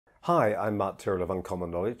Hi, I'm Mark Tyrrell of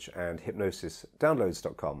Uncommon Knowledge and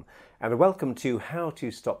hypnosisdownloads.com, and welcome to How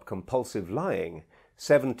to Stop Compulsive Lying,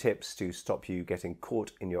 7 tips to stop you getting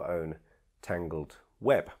caught in your own tangled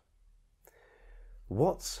web.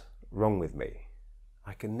 What's wrong with me?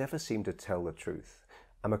 I can never seem to tell the truth.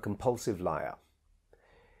 I'm a compulsive liar.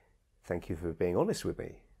 Thank you for being honest with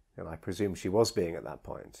me, and I presume she was being at that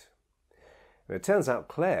point. And it turns out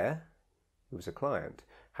Claire, who was a client,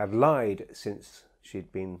 had lied since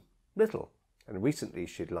she'd been little, and recently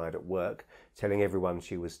she'd lied at work, telling everyone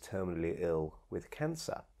she was terminally ill with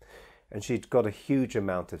cancer. And she'd got a huge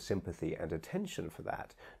amount of sympathy and attention for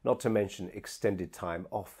that, not to mention extended time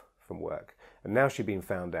off from work. And now she'd been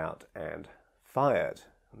found out and fired.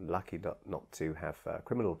 Lucky not to have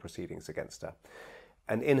criminal proceedings against her.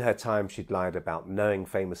 And in her time, she'd lied about knowing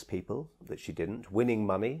famous people that she didn't, winning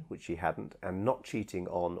money, which she hadn't, and not cheating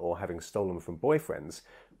on or having stolen from boyfriends,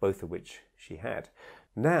 both of which she had.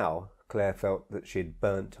 Now, Claire felt that she'd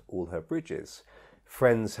burnt all her bridges.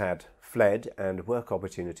 Friends had fled and work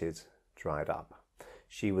opportunities dried up.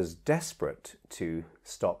 She was desperate to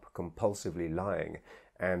stop compulsively lying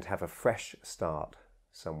and have a fresh start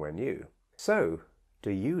somewhere new. So,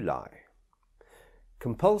 do you lie?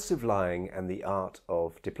 Compulsive lying and the art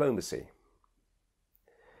of diplomacy.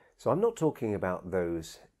 So I'm not talking about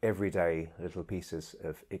those everyday little pieces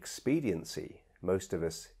of expediency most of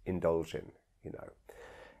us indulge in,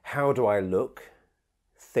 How do I look?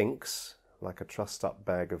 Thinks, like a trussed up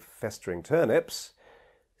bag of festering turnips,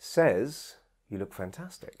 says you look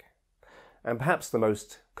fantastic. And perhaps the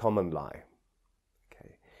most common lie.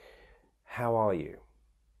 Okay. How are you?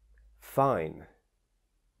 Fine.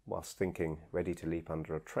 Whilst thinking ready to leap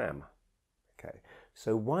under a tram. Okay,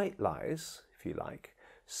 so white lies, if you like,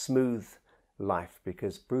 smooth life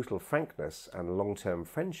because brutal frankness and long-term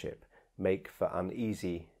friendship make for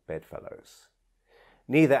uneasy bedfellows.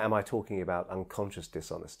 Neither am I talking about unconscious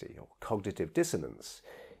dishonesty or cognitive dissonance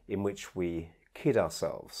in which we kid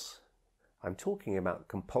ourselves. I'm talking about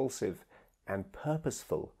compulsive and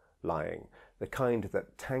purposeful lying, the kind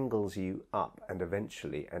that tangles you up and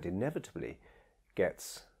eventually and inevitably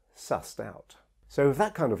gets sussed out. So if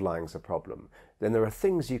that kind of lying's a problem, then there are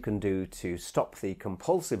things you can do to stop the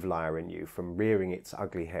compulsive liar in you from rearing its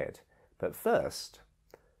ugly head. But first,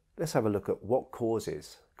 let's have a look at what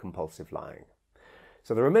causes compulsive lying.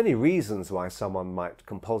 So there are many reasons why someone might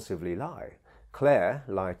compulsively lie. Claire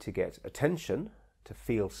lied to get attention, to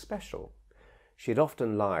feel special. She'd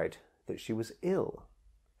often lied that she was ill.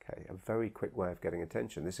 Okay, a very quick way of getting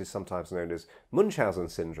attention. This is sometimes known as Munchausen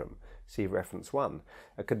syndrome, see reference 1,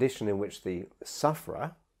 a condition in which the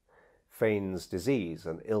sufferer feigns disease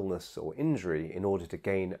and illness or injury in order to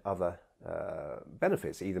gain other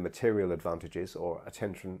benefits, either material advantages or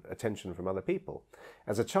attention from other people.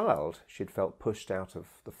 As a child, she'd felt pushed out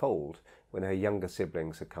of the fold when her younger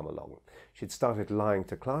siblings had come along. She'd started lying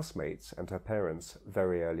to classmates and her parents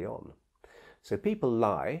very early on. So people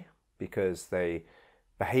lie because they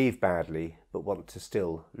behave badly but want to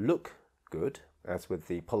still look good, as with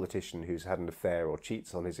the politician who's had an affair or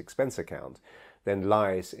cheats on his expense account, then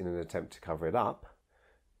lies in an attempt to cover it up.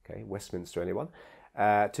 Okay, Westminster anyone?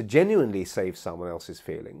 To genuinely save someone else's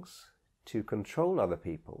feelings, to control other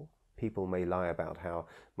people. People may lie about how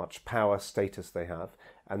much power, status they have,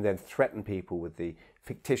 and then threaten people with the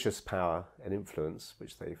fictitious power and influence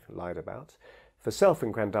which they've lied about. For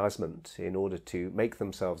self-aggrandizement, in order to make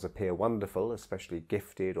themselves appear wonderful, especially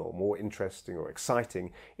gifted or more interesting or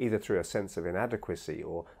exciting, either through a sense of inadequacy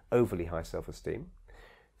or overly high self-esteem.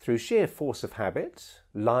 Through sheer force of habit,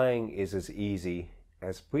 lying is as easy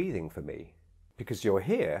as breathing for me. Because you're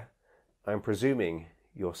here, I'm presuming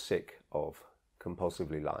you're sick of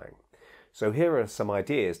compulsively lying. So here are some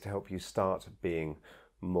ideas to help you start being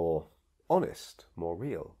more honest, more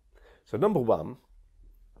real. So number 1,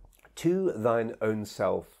 to thine own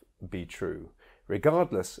self be true,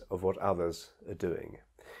 regardless of what others are doing.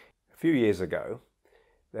 A few years ago,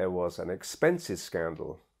 there was an expenses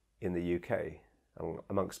scandal in the UK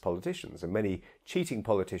amongst politicians, and many cheating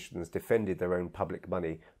politicians defended their own public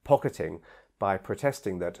money pocketing by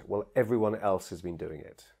protesting that, well, everyone else has been doing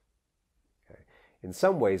it. Okay. In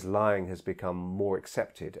some ways, lying has become more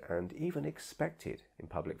accepted and even expected in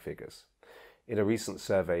public figures. In a recent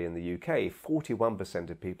survey in the UK,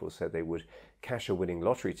 41% of people said they would cash a winning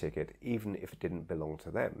lottery ticket even if it didn't belong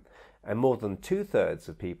to them. And more than 2/3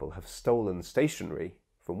 of people have stolen stationery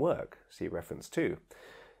from work, see reference 2.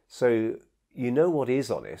 So you know what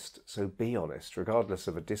is honest, so be honest, regardless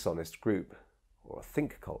of a dishonest group or a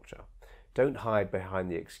think culture. Don't hide behind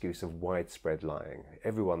the excuse of widespread lying.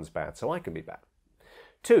 Everyone's bad, so I can be bad.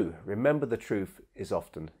 2, remember the truth is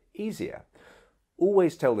often easier.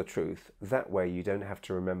 Always tell the truth, that way you don't have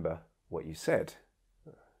to remember what you said.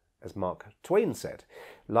 As Mark Twain said,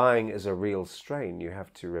 lying is a real strain. You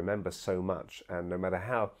have to remember so much, and no matter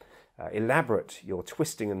how elaborate your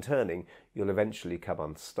twisting and turning, you'll eventually come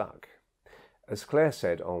unstuck. As Claire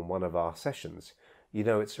said on one of our sessions, you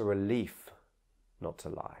know, it's a relief not to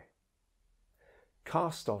lie.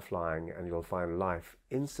 Cast off lying and you'll find life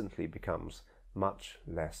instantly becomes much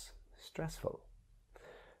less stressful.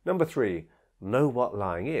 Number 3, know what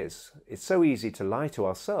lying is. It's so easy to lie to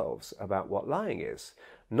ourselves about what lying is.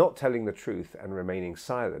 Not telling the truth and remaining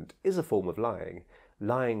silent is a form of lying,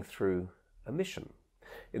 lying through omission.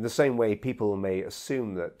 In the same way, people may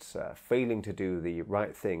assume that failing to do the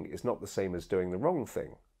right thing is not the same as doing the wrong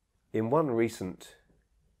thing. In one recent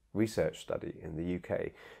research study in the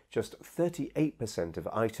UK, just 38% of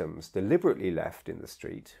items deliberately left in the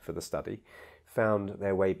street for the study found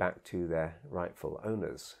their way back to their rightful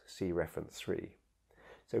owners. See reference 3.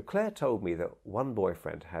 So Claire told me that one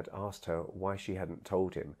boyfriend had asked her why she hadn't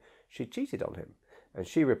told him she'd cheated on him, and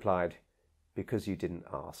she replied, "Because you didn't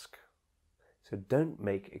ask." So don't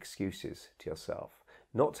make excuses to yourself.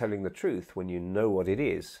 Not telling the truth when you know what it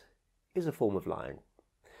is a form of lying.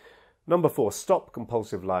 Number 4, stop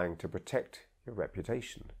compulsive lying to protect your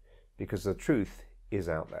reputation, because the truth is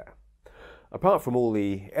out there. Apart from all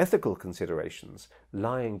the ethical considerations,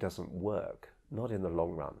 lying doesn't work, not in the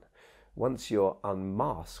long run. Once you're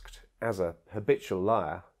unmasked as a habitual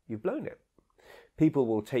liar, you've blown it. People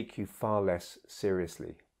will take you far less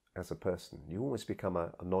seriously as a person. You almost become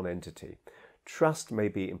a non-entity. Trust may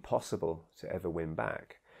be impossible to ever win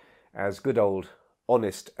back. As good old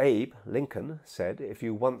honest Abe Lincoln said, if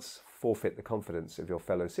you once forfeit the confidence of your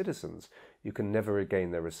fellow citizens, you can never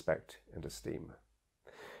regain their respect and esteem.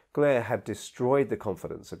 Claire had destroyed the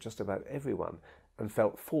confidence of just about everyone and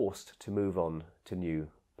felt forced to move on to new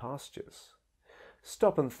pastures.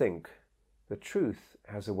 Stop and think. The truth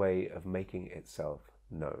has a way of making itself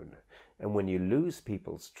known. And when you lose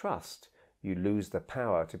people's trust, you lose the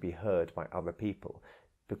power to be heard by other people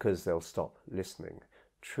because they'll stop listening.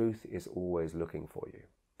 Truth is always looking for you.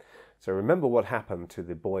 So remember what happened to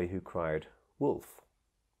the boy who cried wolf.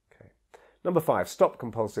 Number 5, stop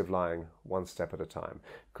compulsive lying one step at a time.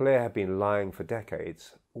 Claire had been lying for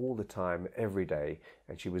decades, all the time, every day,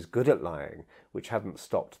 and she was good at lying, which hadn't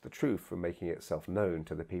stopped the truth from making itself known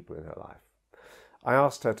to the people in her life. I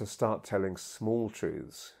asked her to start telling small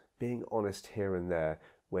truths, being honest here and there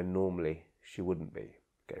when normally she wouldn't be.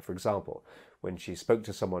 For example, when she spoke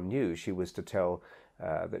to someone new, she was to tell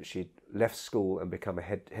that she'd left school and become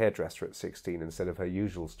a hairdresser at 16 instead of her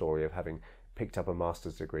usual story of having picked up a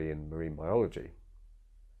master's degree in marine biology.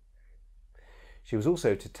 She was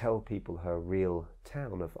also to tell people her real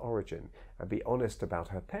town of origin and be honest about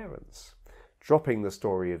her parents, dropping the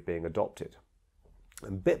story of being adopted.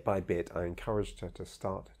 And bit by bit, I encouraged her to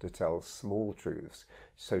start to tell small truths,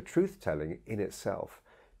 so truth-telling in itself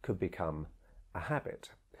could become a habit.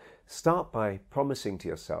 Start by promising to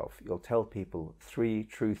yourself you'll tell people 3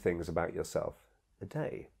 true things about yourself a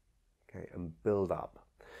day, and build up.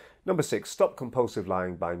 Number 6, stop compulsive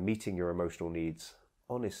lying by meeting your emotional needs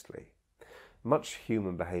honestly. Much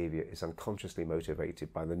human behaviour is unconsciously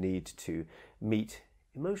motivated by the need to meet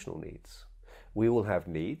emotional needs. We all have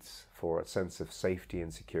needs for a sense of safety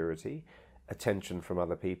and security, attention from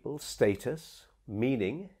other people, status,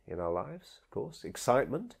 meaning in our lives, of course,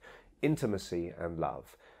 excitement, intimacy and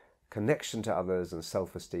love, connection to others and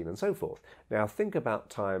self-esteem and so forth. Now think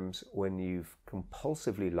about times when you've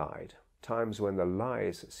compulsively lied, times when the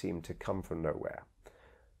lies seemed to come from nowhere.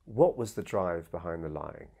 What was the drive behind the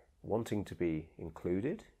lying? Wanting to be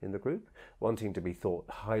included in the group? Wanting to be thought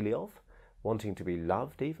highly of? Wanting to be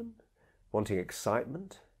loved even? Wanting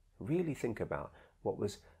excitement? Really think about what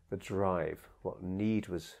was the drive, what need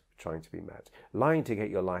was trying to be met. Lying to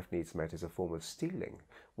get your life needs met is a form of stealing.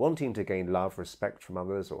 Wanting to gain love, respect from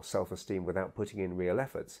others or self-esteem without putting in real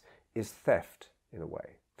efforts is theft in a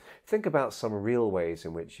way. Think about some real ways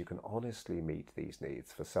in which you can honestly meet these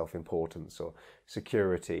needs for self-importance or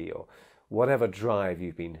security or whatever drive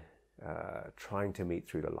you've been trying to meet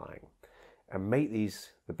through the lying, and make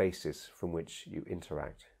these the basis from which you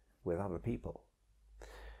interact with other people.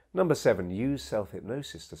 Number 7, use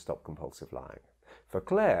self-hypnosis to stop compulsive lying. For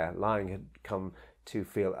Claire, lying had come to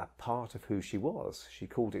feel a part of who she was. She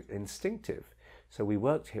called it instinctive, so we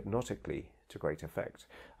worked hypnotically to great effect.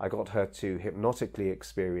 I got her to hypnotically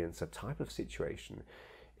experience a type of situation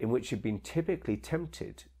in which she'd been typically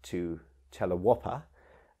tempted to tell a whopper,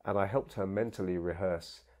 and I helped her mentally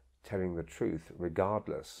rehearse telling the truth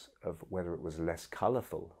regardless of whether it was less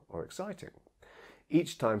colourful or exciting.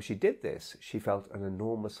 Each time she did this, she felt an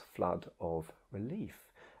enormous flood of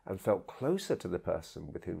relief and felt closer to the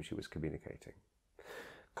person with whom she was communicating.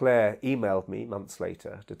 Claire emailed me months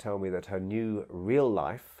later to tell me that her new real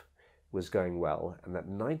life was going well and that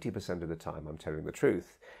 90% of the time I'm telling the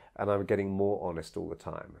truth and I'm getting more honest all the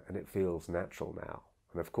time and it feels natural now.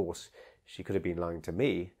 And of course, she could have been lying to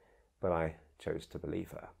me, but I chose to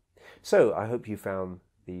believe her. So I hope you found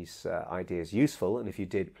these ideas useful, and if you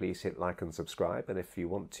did, please hit like and subscribe. And if you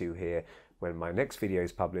want to hear when my next video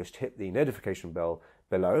is published, hit the notification bell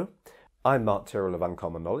below. I'm Mark Tyrrell of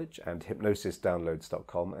Uncommon Knowledge and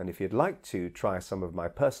hypnosisdownloads.com, and if you'd like to try some of my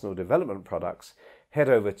personal development products, head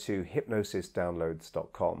over to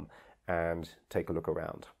hypnosisdownloads.com and take a look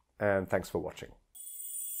around. And thanks for watching.